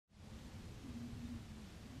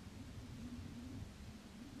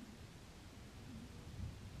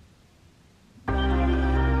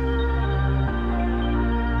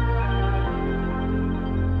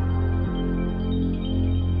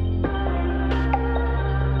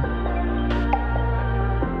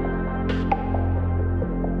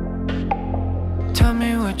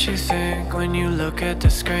what you think when you look at the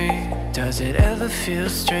screen. Does it ever feel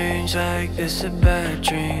strange, like this a bad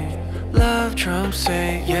dream? Love trumps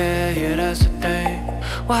hate, yeah, that's the thing.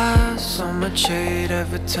 Why so much hate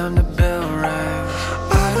every time the bell rings?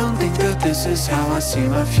 I don't think that this is how I see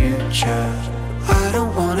my future. I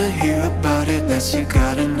don't wanna hear about it unless you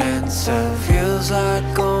got an answer. Feels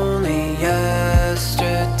like only yesterday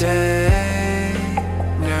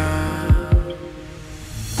now.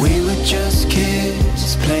 We were just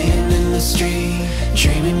kids playing in the street,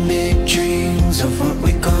 dreaming big dreams of what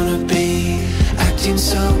we're gonna be. Acting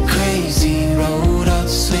so crazy, rolled up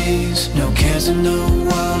sleeves, no cares in the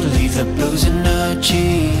world, leave the blues in our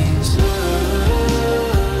jeans.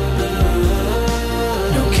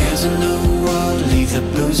 No cares in the world, leave the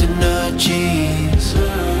blues in our jeans.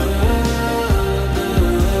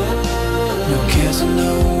 No cares in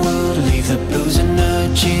the world, leave the blues in our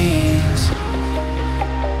jeans.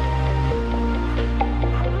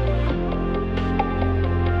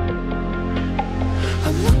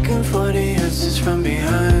 I'm looking for the answers from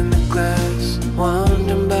behind the glass,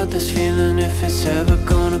 wondering about this feeling, if it's ever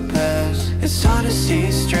gonna pass. It's hard to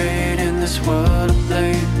see straight in this world of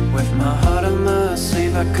blame. With my heart on my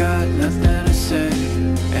sleeve, I got nothing to say.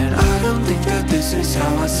 And I don't think that this is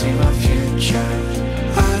how I see my future.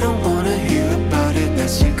 I don't wanna hear about it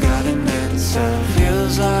unless you got an answer.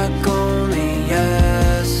 Feels like only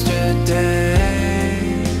yesterday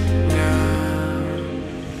now.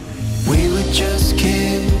 We were just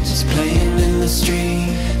kids playing in the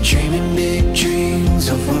street, dreaming big dreams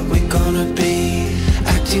of what we're gonna be.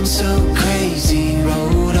 Acting so crazy,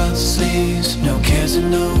 rolled up sleeves, no cares in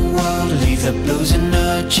the world, leave the blues in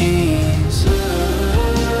our jeans.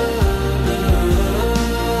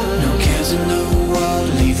 No cares in the world,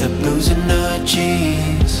 leave the blues in our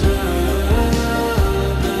jeans.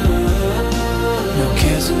 No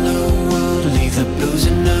cares in the world, leave the blues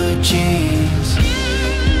in our jeans.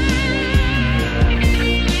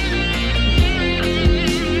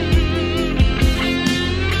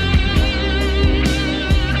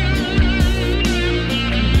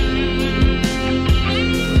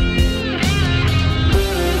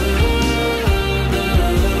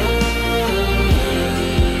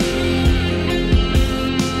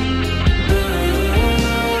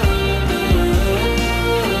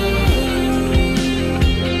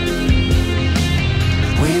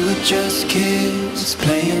 Just kids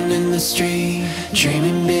playing in the street,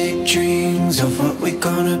 dreaming big dreams of what we're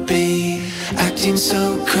gonna be. Acting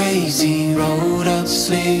so crazy, rolled up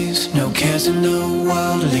sleeves, no cares in the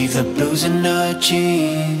world, leave the blues in our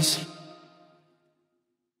jeans.